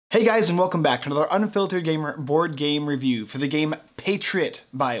Hey guys, and welcome back to another Unfiltered Gamer board game review for the game Patriot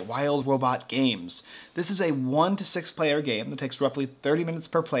by Wild Robot Games. This is a 1 to 6 player game that takes roughly 30 minutes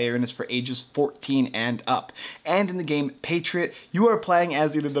per player and is for ages 14 and up. And in the game Patriot, you are playing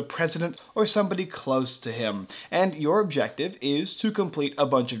as either the president or somebody close to him. And your objective is to complete a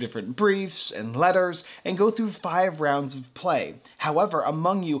bunch of different briefs and letters and go through 5 rounds of play. However,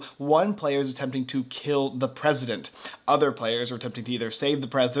 among you, one player is attempting to kill the president. Other players are attempting to either save the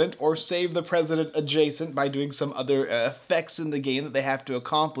president or save the president adjacent by doing some other effects in the game that they have to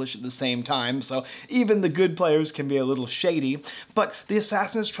accomplish at the same time, so even the good players can be a little shady, but the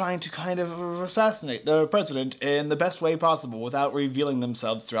assassin is trying to kind of assassinate the president in the best way possible without revealing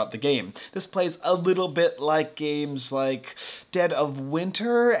themselves throughout the game. This plays a little bit like games like Dead of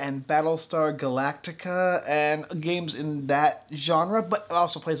Winter and Battlestar Galactica and games in that genre, but it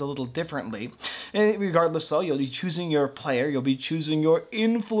also plays a little differently. And regardless though, you'll be choosing your player, you'll be choosing your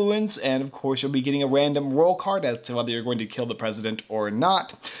influence, and of course you'll be getting a random roll card as to whether you're going to kill the president or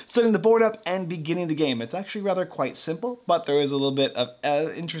not, setting the board up and beginning the game. It's actually rather quite simple, but there is a little bit of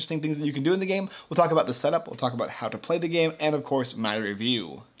interesting things that you can do in the game. We'll talk about the setup, we'll talk about how to play the game, and of course my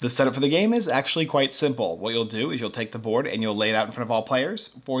review. The setup for the game is actually quite simple. What you'll do is you'll take the board and you'll lay it out in front of all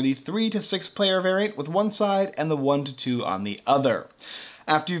players for the 3 to 6 player variant with one side and the 1 to 2 on the other.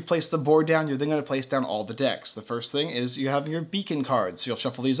 After you've placed the board down, you're then going to place down all the decks. The first thing is you have your beacon cards. So you'll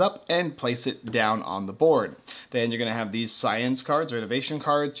shuffle these up and place it down on the board. Then you're going to have these science cards or innovation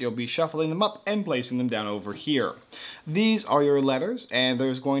cards. You'll be shuffling them up and placing them down over here. These are your letters, and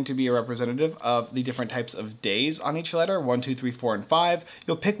there's going to be a representative of the different types of days on each letter, 1, 2, 3, 4, and 5.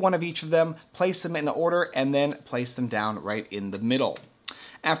 You'll pick one of each of them, place them in order, and then place them down right in the middle.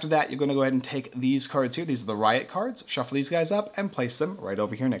 After that, you're going to go ahead and take these cards here. These are the riot cards. Shuffle these guys up and place them right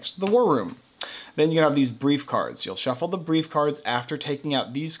over here next to the war room. Then you're going to have these brief cards. You'll shuffle the brief cards after taking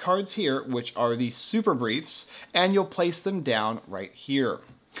out these cards here, which are the super briefs, and you'll place them down right here.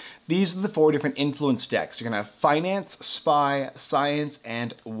 These are the 4 different influence decks. You're going to have finance, spy, science,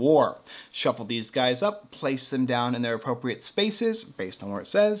 and war. Shuffle these guys up, place them down in their appropriate spaces based on where it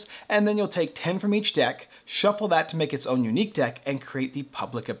says, and then you'll take 10 from each deck, shuffle that to make its own unique deck, and create the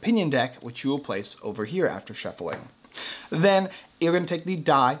public opinion deck, which you will place over here after shuffling. Then you're going to take the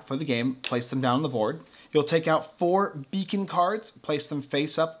die for the game, place them down on the board. You'll take out 4 beacon cards, place them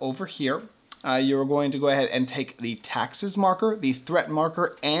face up over here. You're going to go ahead and take the taxes marker, the threat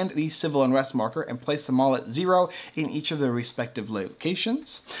marker, and the civil unrest marker and place them all at 0 in each of their respective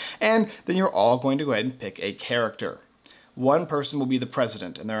locations. And then you're all going to go ahead and pick a character. One person will be the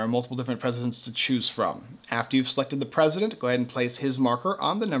president, and there are multiple different presidents to choose from. After you've selected the president, go ahead and place his marker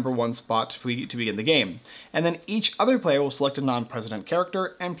on the number 1 spot to begin the game. And then each other player will select a non-president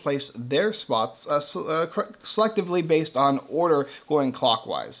character and place their spots selectively based on order going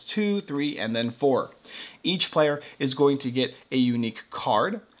clockwise, 2, 3, and then 4. Each player is going to get a unique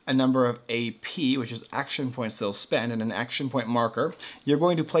card, a number of AP, which is action points they'll spend, and an action point marker. You're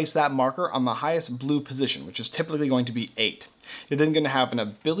going to place that marker on the highest blue position, which is typically going to be 8. You're then going to have an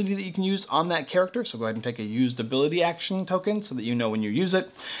ability that you can use on that character, so go ahead and take a used ability action token so that you know when you use it.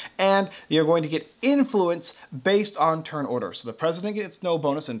 And you're going to get influence based on turn order. So the president gets no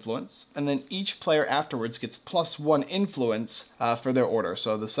bonus influence, and then each player afterwards gets +1 influence for their order.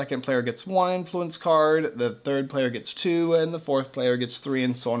 So the second player gets 1 influence card, the third player gets 2, and the fourth player gets 3,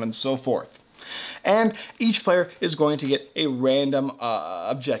 and so on and so forth. And each player is going to get a random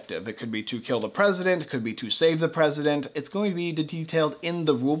objective. It could be to kill the president, it could be to save the president. It's going to be detailed in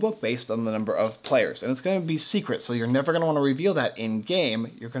the rulebook based on the number of players. And it's going to be secret, so you're never going to want to reveal that in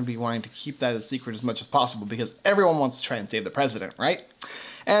game. You're going to be wanting to keep that a secret as much as possible because everyone wants to try and save the president, right?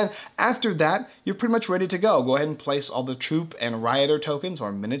 And after that, you're pretty much ready to go. Go ahead and place all the troop and rioter tokens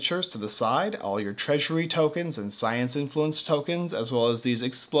or miniatures to the side, all your treasury tokens and science influence tokens, as well as these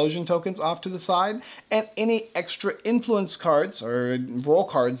explosion tokens off to the side, and any extra influence cards or roll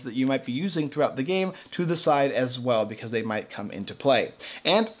cards that you might be using throughout the game to the side as well, because they might come into play.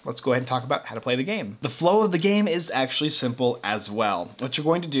 And let's go ahead and talk about how to play the game. The flow of the game is actually simple as well. What you're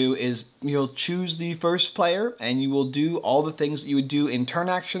going to do is you'll choose the first player and you will do all the things that you would do in turn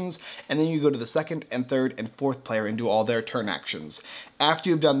actions, and then you go to the second and third and fourth player and do all their turn actions. After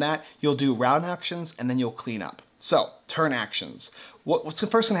you've done that, you'll do round actions and then you'll clean up. So, turn actions. what's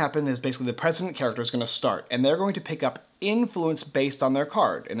first going to happen is basically the president character is going to start, and they're going to pick up influence based on their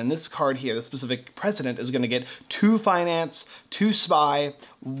card. And in this card here, the specific president is going to get 2 finance, 2 spy,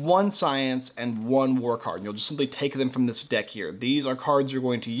 1 science, and 1 war card. And you'll just simply take them from this deck here. These are cards you're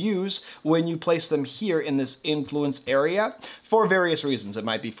going to use when you place them here in this influence area for various reasons. It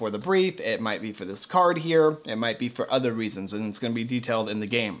might be for the brief, it might be for this card here, it might be for other reasons, and it's going to be detailed in the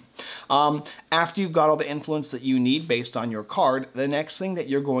game. After you've got all the influence that you need based on your card, the next thing that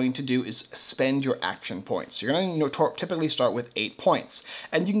you're going to do is spend your action points. You're going to typically start with 8 points,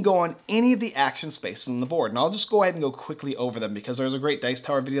 and you can go on any of the action spaces on the board. And I'll just go ahead and go quickly over them because there's a great Dice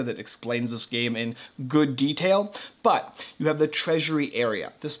Tower video that explains this game in good detail. But you have the treasury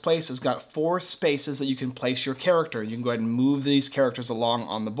area. This place has got 4 spaces that you can place your character, and you can go ahead and move these characters along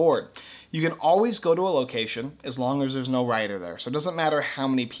on the board. You can always go to a location as long as there's no rider there. So it doesn't matter how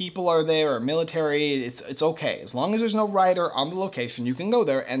many people are there or military, it's okay. As long as there's no rider on the location, you can go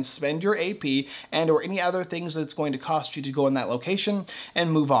there and spend your AP and or any other things that it's going to cost you to go in that location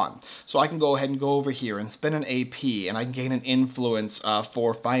and move on. So I can go ahead and go over here and spend an AP, and I can gain an influence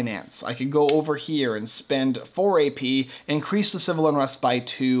for finance. I can go over here and spend 4 AP, increase the civil unrest by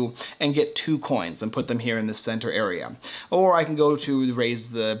 2, and get 2 coins and put them here in the center area. Or I can go to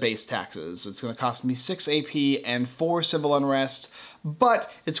raise the base taxes. It's going to cost me 6 AP and 4 civil unrest,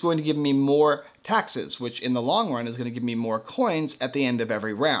 but it's going to give me more taxes, which in the long run is going to give me more coins at the end of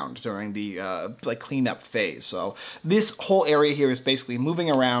every round during the like cleanup phase. So this whole area here is basically moving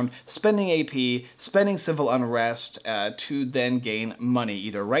around, spending AP, spending civil unrest to then gain money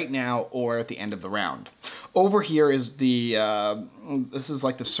either right now or at the end of the round. Over here is the, this is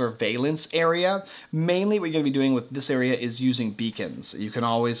like the surveillance area. Mainly what you're going to be doing with this area is using beacons. You can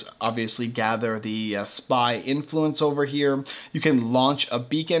always obviously gather the spy influence over here. You can launch a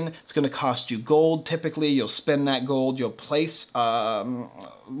beacon. It's going to cost you gold. Typically, you'll spend that gold. You'll place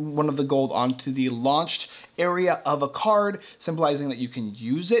one of the gold onto the launched area of a card, symbolizing that you can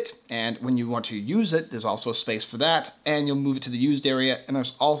use it, and when you want to use it, there's also a space for that, and you'll move it to the used area, and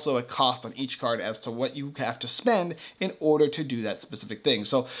there's also a cost on each card as to what you have to spend in order to do that specific thing.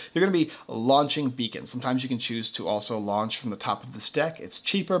 So you're going to be launching beacons. Sometimes you can choose to also launch from the top of this deck. It's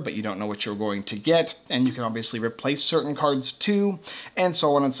cheaper, but you don't know what you're going to get, and you can obviously replace certain cards too, and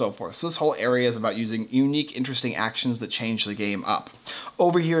so on and so forth. So this whole area is about using unique, interesting actions that change the game up.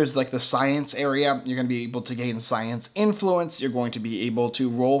 Over here is like the science area. You're going to be able to gain science influence. You're going to be able to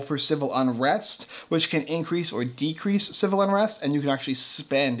roll for civil unrest, which can increase or decrease civil unrest, and you can actually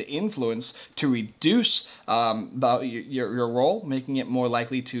spend influence to reduce your roll, making it more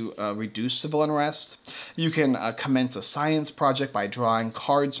likely to reduce civil unrest. You can commence a science project by drawing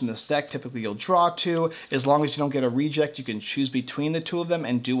cards from this deck. Typically you'll draw 2. As long as you don't get a reject, you can choose between the 2 of them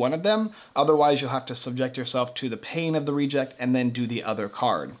and do one of them. Otherwise you'll have to subject yourself to the pain of the reject and then do the other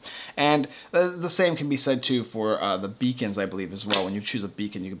card. And the same can be said too for the beacons, I believe, as well. When you choose a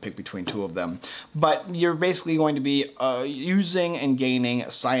beacon, you can pick between 2 of them. But you're basically going to be using and gaining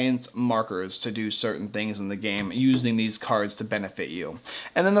science markers to do certain things in the game, using these cards to benefit you.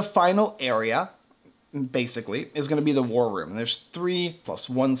 And then the final area, basically, is going to be the war room. And there's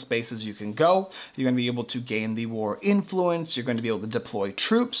 3+1 spaces you can go. You're going to be able to gain the war influence. You're going to be able to deploy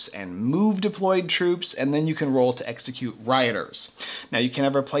troops and move deployed troops, and then you can roll to execute rioters. Now you can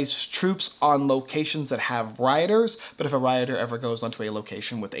never place troops on locations that have rioters, but if a rioter ever goes onto a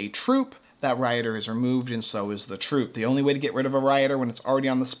location with a troop, that rioter is removed and so is the troop. The only way to get rid of a rioter when it's already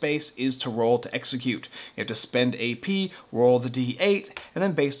on the space is to roll to execute. You have to spend AP, roll the D8, and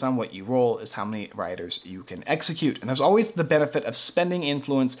then based on what you roll is how many rioters you can execute. And there's always the benefit of spending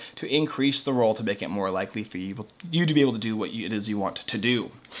influence to increase the roll to make it more likely for you to be able to do what it is you want to do.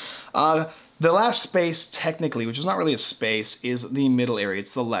 The last space, technically, which is not really a space, is the middle area.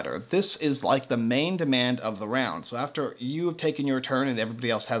 It's the letter. This is like the main demand of the round. So after you have taken your turn, and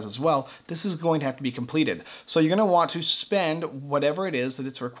everybody else has as well, this is going to have to be completed. So you're going to want to spend whatever it is that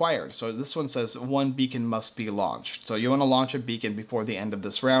it's required. So this one says 1 beacon must be launched. So you want to launch a beacon before the end of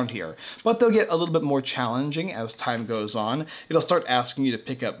this round here. But they'll get a little bit more challenging as time goes on. It'll start asking you to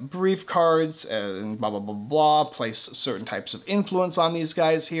pick up brief cards and blah, blah, blah, blah, place certain types of influence on these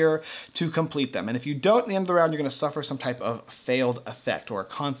guys here to complete them. And if you don't at the end of the round, you're going to suffer some type of failed effect or a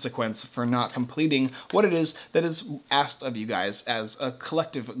consequence for not completing what it is that is asked of you guys as a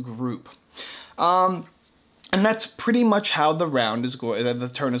collective group. And that's pretty much how the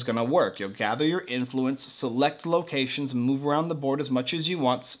turn is going to work. You'll gather your influence, select locations, move around the board as much as you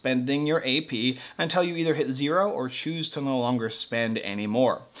want, spending your AP until you either hit 0 or choose to no longer spend any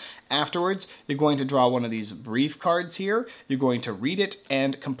more. Afterwards, you're going to draw one of these brief cards here. You're going to read it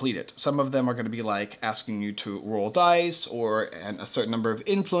and complete it. Some of them are going to be like asking you to roll dice, or a certain number of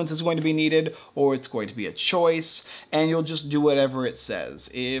influence is going to be needed, or it's going to be a choice, and you'll just do whatever it says.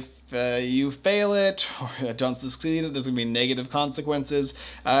 If you fail it or don't succeed it, there's going to be negative consequences,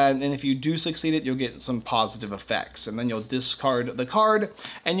 and if you do succeed it, you'll get some positive effects, and then you'll discard the card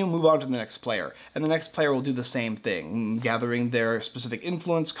and you'll move on to the next player, and the next player will do the same thing, gathering their specific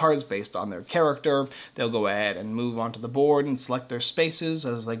influence cards based on their character. They'll go ahead and move onto the board and select their spaces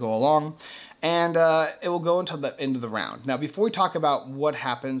as they go along, and it will go until the end of the round. Now, before we talk about what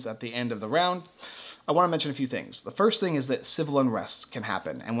happens at the end of the round, I want to mention a few things. The first thing is that civil unrest can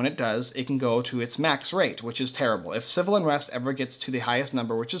happen, and when it does, it can go to its max rate, which is terrible. If civil unrest ever gets to the highest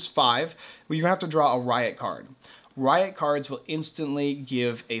number, which is 5, well, you're going to have to draw a riot card. Riot cards will instantly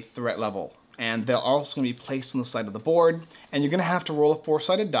give a threat level, and they're also going to be placed on the side of the board, and you're going to have to roll a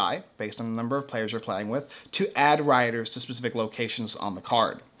 4-sided die, based on the number of players you're playing with, to add rioters to specific locations on the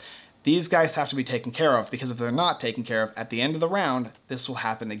card. These guys have to be taken care of, because if they're not taken care of, at the end of the round, this will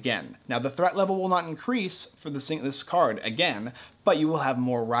happen again. Now, the threat level will not increase for this card again, but you will have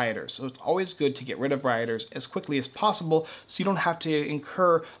more rioters. So it's always good to get rid of rioters as quickly as possible, so you don't have to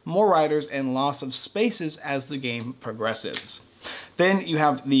incur more rioters and loss of spaces as the game progresses. Then you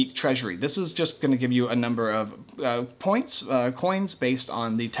have the treasury. This is just going to give you a number of coins based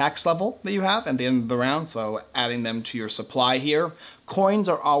on the tax level that you have at the end of the round, so adding them to your supply here. Coins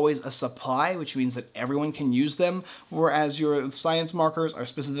are always a supply, which means that everyone can use them, whereas your science markers are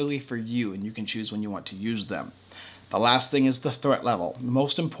specifically for you, and you can choose when you want to use them. The last thing is the threat level, the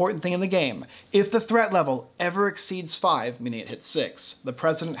most important thing in the game. If the threat level ever exceeds 5, meaning it hits 6, the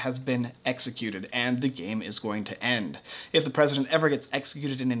president has been executed and the game is going to end. If the president ever gets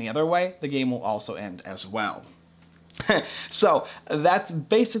executed in any other way, the game will also end as well. So that's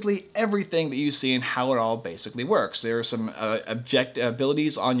basically everything that you see and how it all basically works. There are some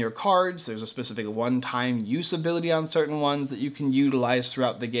abilities on your cards. There's a specific one-time use ability on certain ones that you can utilize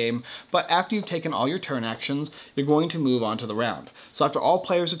throughout the game. But after you've taken all your turn actions, you're going to move on to the round. So after all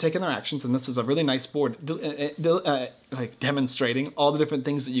players have taken their actions, and this is a really nice board like demonstrating all the different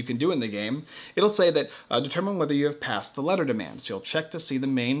things that you can do in the game, it'll say that determine whether you have passed the letter demand. So you'll check to see the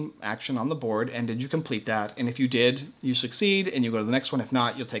main action on the board, and did you complete that? And if you did, you succeed, and you go to the next one. If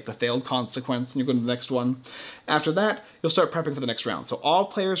not, you'll take the failed consequence, and you go to the next one. After that, you'll start prepping for the next round. So all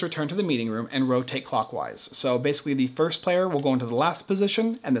players return to the meeting room and rotate clockwise. So basically, the first player will go into the last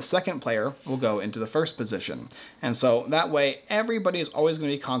position, and the second player will go into the first position. And so that way, everybody is always going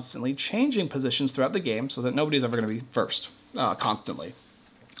to be constantly changing positions throughout the game, so that nobody's ever going to be first, constantly.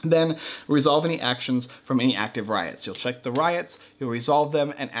 Then resolve any actions from any active riots. You'll check the riots, you'll resolve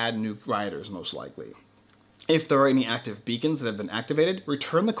them, and add new rioters most likely. If there are any active beacons that have been activated,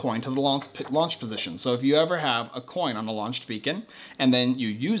 return the coin to the launch position. So if you ever have a coin on a launched beacon and then you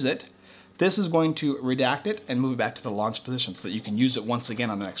use it, this is going to redact it and move it back to the launch position so that you can use it once again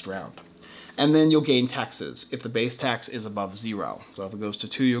on the next round. And then you'll gain taxes if the base tax is above 0. So if it goes to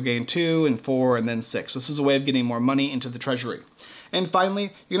 2, you'll gain 2, and 4, and then 6. This is a way of getting more money into the treasury. And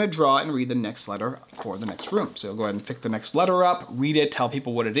finally, you're going to draw and read the next letter for the next room. So you'll go ahead and pick the next letter up, read it, tell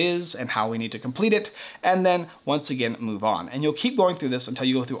people what it is and how we need to complete it, and then once again move on. And you'll keep going through this until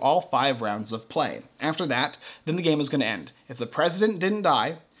you go through all 5 rounds of play. After that, then the game is going to end. If the president didn't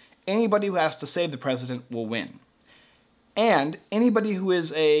die, anybody who has to save the president will win. And anybody who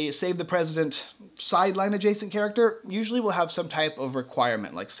is a Save the President sideline adjacent character usually will have some type of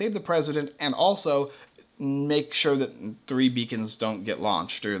requirement, like save the president and also make sure that 3 beacons don't get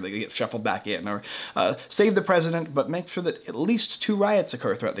launched or they get shuffled back in, or save the president, but make sure that at least 2 riots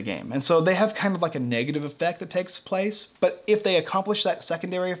occur throughout the game. And so they have kind of like a negative effect that takes place, but if they accomplish that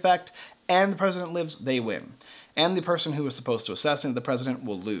secondary effect and the president lives, they win. And the person who was supposed to assassinate the president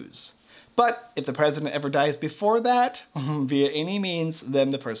will lose. But if the president ever dies before that, via any means,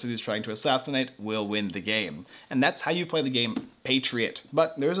 then the person who's trying to assassinate will win the game. And that's how you play the game Patriot.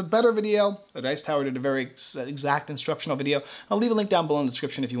 But there's a better video. The Dice Tower did a very exact instructional video. I'll leave a link down below in the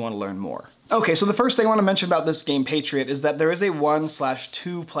description if you want to learn more. Okay, so the first thing I want to mention about this game, Patriot, is that there is a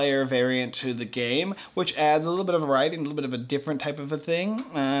 1/2 player variant to the game, which adds a little bit of variety and a little bit of a different type of a thing.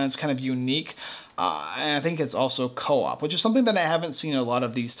 It's kind of unique. And I think it's also co-op, which is something that I haven't seen a lot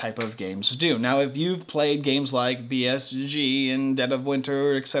of these type of games do. Now, if you've played games like BSG and Dead of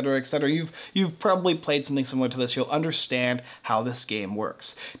Winter, etc., you've probably played something similar to this. You'll understand how this game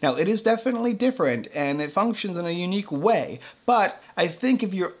works. Now, it is definitely different, and it functions in a unique way, but I think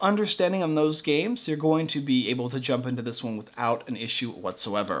if you're understanding on those games, you're going to be able to jump into this one without an issue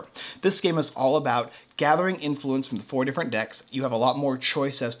whatsoever. This game is all about gathering influence from the 4 different decks. You have a lot more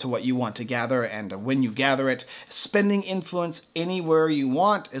choice as to what you want to gather and when you gather it. Spending influence anywhere you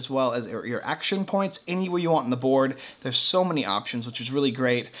want, as well as your action points anywhere you want on the board. There's so many options, which is really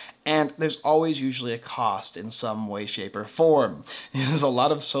great. And there's always usually a cost in some way, shape, or form. There's a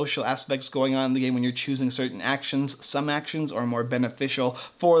lot of social aspects going on in the game when you're choosing certain actions. Some actions are more beneficial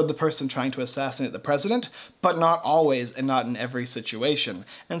for the person trying to assassinate the president, but not always and not in every situation.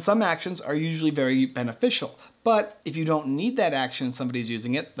 And some actions are usually very beneficial. But if you don't need that action and somebody's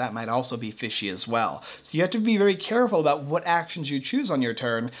using it, that might also be fishy as well. So you have to be very careful about what actions you choose on your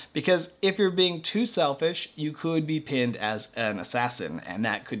turn, because if you're being too selfish, you could be pinned as an assassin, and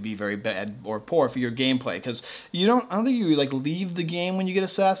that could be very bad or poor for your gameplay, because I don't think you like leave the game when you get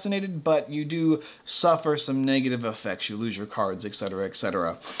assassinated, but you do suffer some negative effects. You lose your cards, etc.,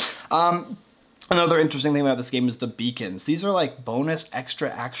 etc. Another interesting thing about this game is the beacons. These are like bonus extra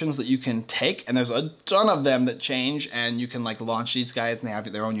actions that you can take, and there's a ton of them that change, and you can like launch these guys and they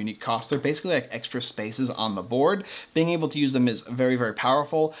have their own unique cost. They're basically like extra spaces on the board. Being able to use them is very, very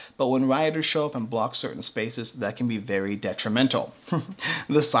powerful, but when rioters show up and block certain spaces, that can be very detrimental.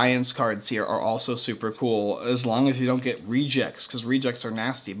 The science cards here are also super cool, as long as you don't get rejects, because rejects are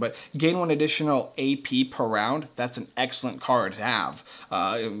nasty, but gain 1 additional AP per round. That's an excellent card to have.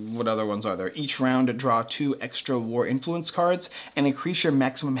 What other ones are there? Each round, draw 2 extra war influence cards and increase your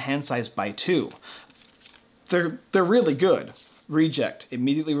maximum hand size by 2. They're really good. Reject.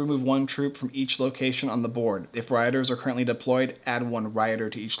 Immediately remove 1 troop from each location on the board. If rioters are currently deployed, add 1 rioter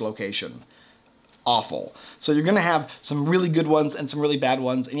to each location. Awful. So you're going to have some really good ones and some really bad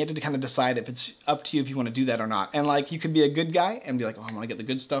ones, and you have to kind of decide if it's up to you if you want to do that or not. And like, you could be a good guy and be like, oh, I want to get the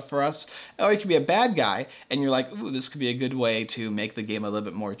good stuff for us. Or you could be a bad guy and you're like, ooh, this could be a good way to make the game a little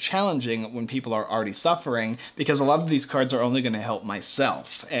bit more challenging when people are already suffering, because a lot of these cards are only going to help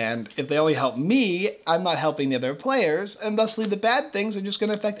myself. And if they only help me, I'm not helping the other players, and thusly the bad things are just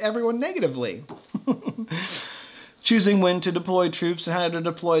going to affect everyone negatively. Choosing when to deploy troops and how to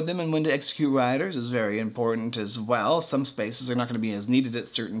deploy them and when to execute rioters is very important as well. Some spaces are not going to be as needed at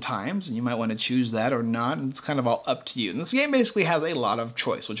certain times, and you might want to choose that or not, and it's kind of all up to you. And this game basically has a lot of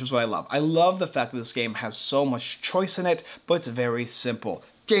choice, which is what I love. I love the fact that this game has so much choice in it, but it's very simple.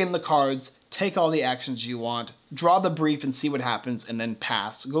 Gain the cards, take all the actions you want, draw the brief and see what happens, and then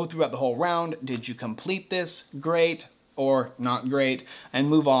pass. Go throughout the whole round. Did you complete this? Great. Or not great, and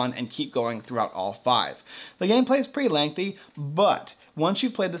move on and keep going throughout all 5. The gameplay is pretty lengthy, but once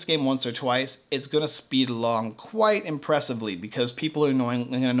you've played this game once or twice, it's going to speed along quite impressively, because people are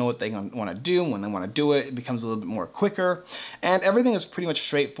going to know what they want to do. When they want to do it, it becomes a little bit more quicker, and everything is pretty much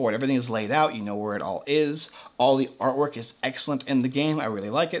straightforward. Everything is laid out. You know where it all is. All the artwork is excellent in the game. I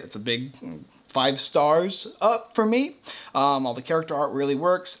really like it. It's a big 5 stars up for me. All the character art really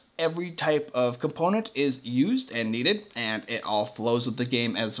works. Every type of component is used and needed, and it all flows with the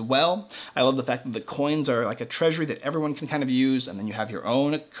game as well. I love the fact that the coins are like a treasury that everyone can kind of use, and then you have your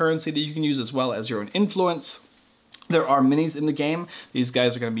own currency that you can use as well as your own influence. There are minis in the game. These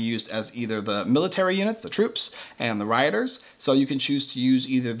guys are going to be used as either the military units, the troops, and the rioters. So you can choose to use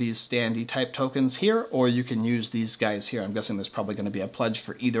either these standee type tokens here, or you can use these guys here. I'm guessing there's probably going to be a pledge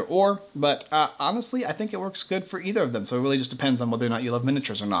for either or, but honestly, I think it works good for either of them. So it really just depends on whether or not you love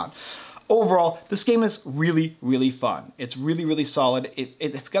miniatures or not. Overall, this game is really, really fun. It's really, really solid.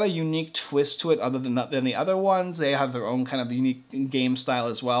 It's got a unique twist to it other than the other ones. They have their own kind of unique game style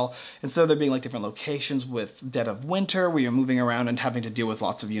as well. Instead of there being like different locations with Dead of Winter, where you're moving around and having to deal with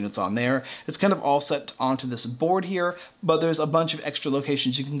lots of units on there, it's kind of all set onto this board here, but there's a bunch of extra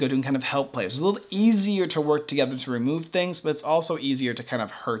locations you can go to and kind of help players. It's a little easier to work together to remove things, but it's also easier to kind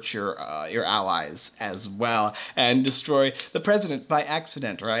of hurt your allies as well and destroy the president by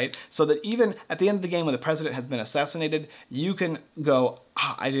accident, right? So that even at the end of the game when the president has been assassinated, you can go,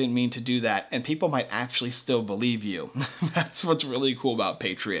 oh, I didn't mean to do that, and people might actually still believe you. That's what's really cool about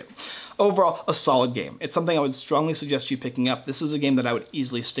Patriot. Overall, a solid game. It's something I would strongly suggest you picking up. This is a game that I would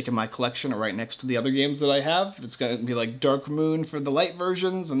easily stick in my collection or right next to the other games that I have. It's going to be like Dark Moon for the light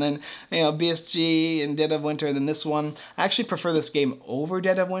versions, and then, you know, BSG and Dead of Winter, and then this one. I actually prefer this game over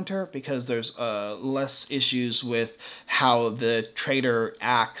Dead of Winter because there's less issues with how the trader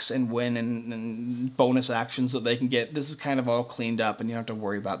acts and when and bonus actions that they can get. This is kind of all cleaned up, and you don't have to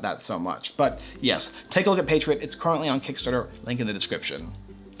worry about that so much. But yes, take a look at Patriot. It's currently on Kickstarter, link in the description.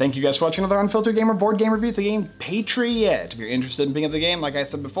 Thank you guys for watching another Unfiltered Gamer board game review of the game Patriot. If you're interested in picking up the game, like I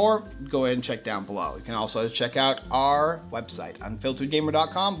said before, go ahead and check down below. You can also check out our website,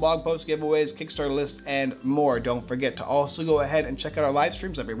 unfilteredgamer.com, blog posts, giveaways, Kickstarter list, and more. Don't forget to also go ahead and check out our live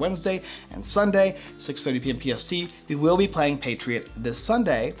streams every Wednesday and Sunday, 6:30 p.m. PST. We will be playing Patriot this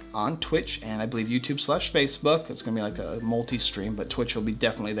Sunday on Twitch and I believe YouTube/Facebook. It's gonna be like a multi-stream, but Twitch will be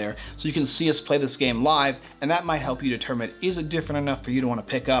definitely there. So you can see us play this game live, and that might help you determine, is it different enough for you to want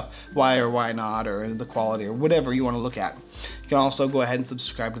to pick up, why or why not, or the quality, or whatever you want to look at. You can also go ahead and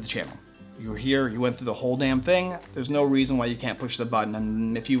subscribe to the channel. You were here, you went through the whole damn thing, there's no reason why you can't push the button.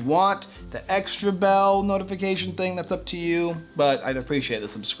 And if you want the extra bell notification thing, that's up to you, but I'd appreciate the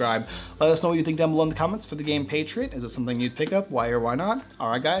subscribe. Let us know what you think down below in the comments for the game Patriot. Is it something you'd pick up, why or why not?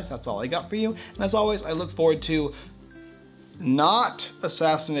 Alright guys, that's all I got for you. And as always, I look forward to not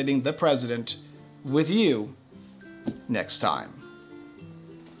assassinating the president with you next time.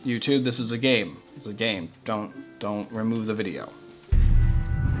 YouTube, this is a game. It's a game. Don't remove the video.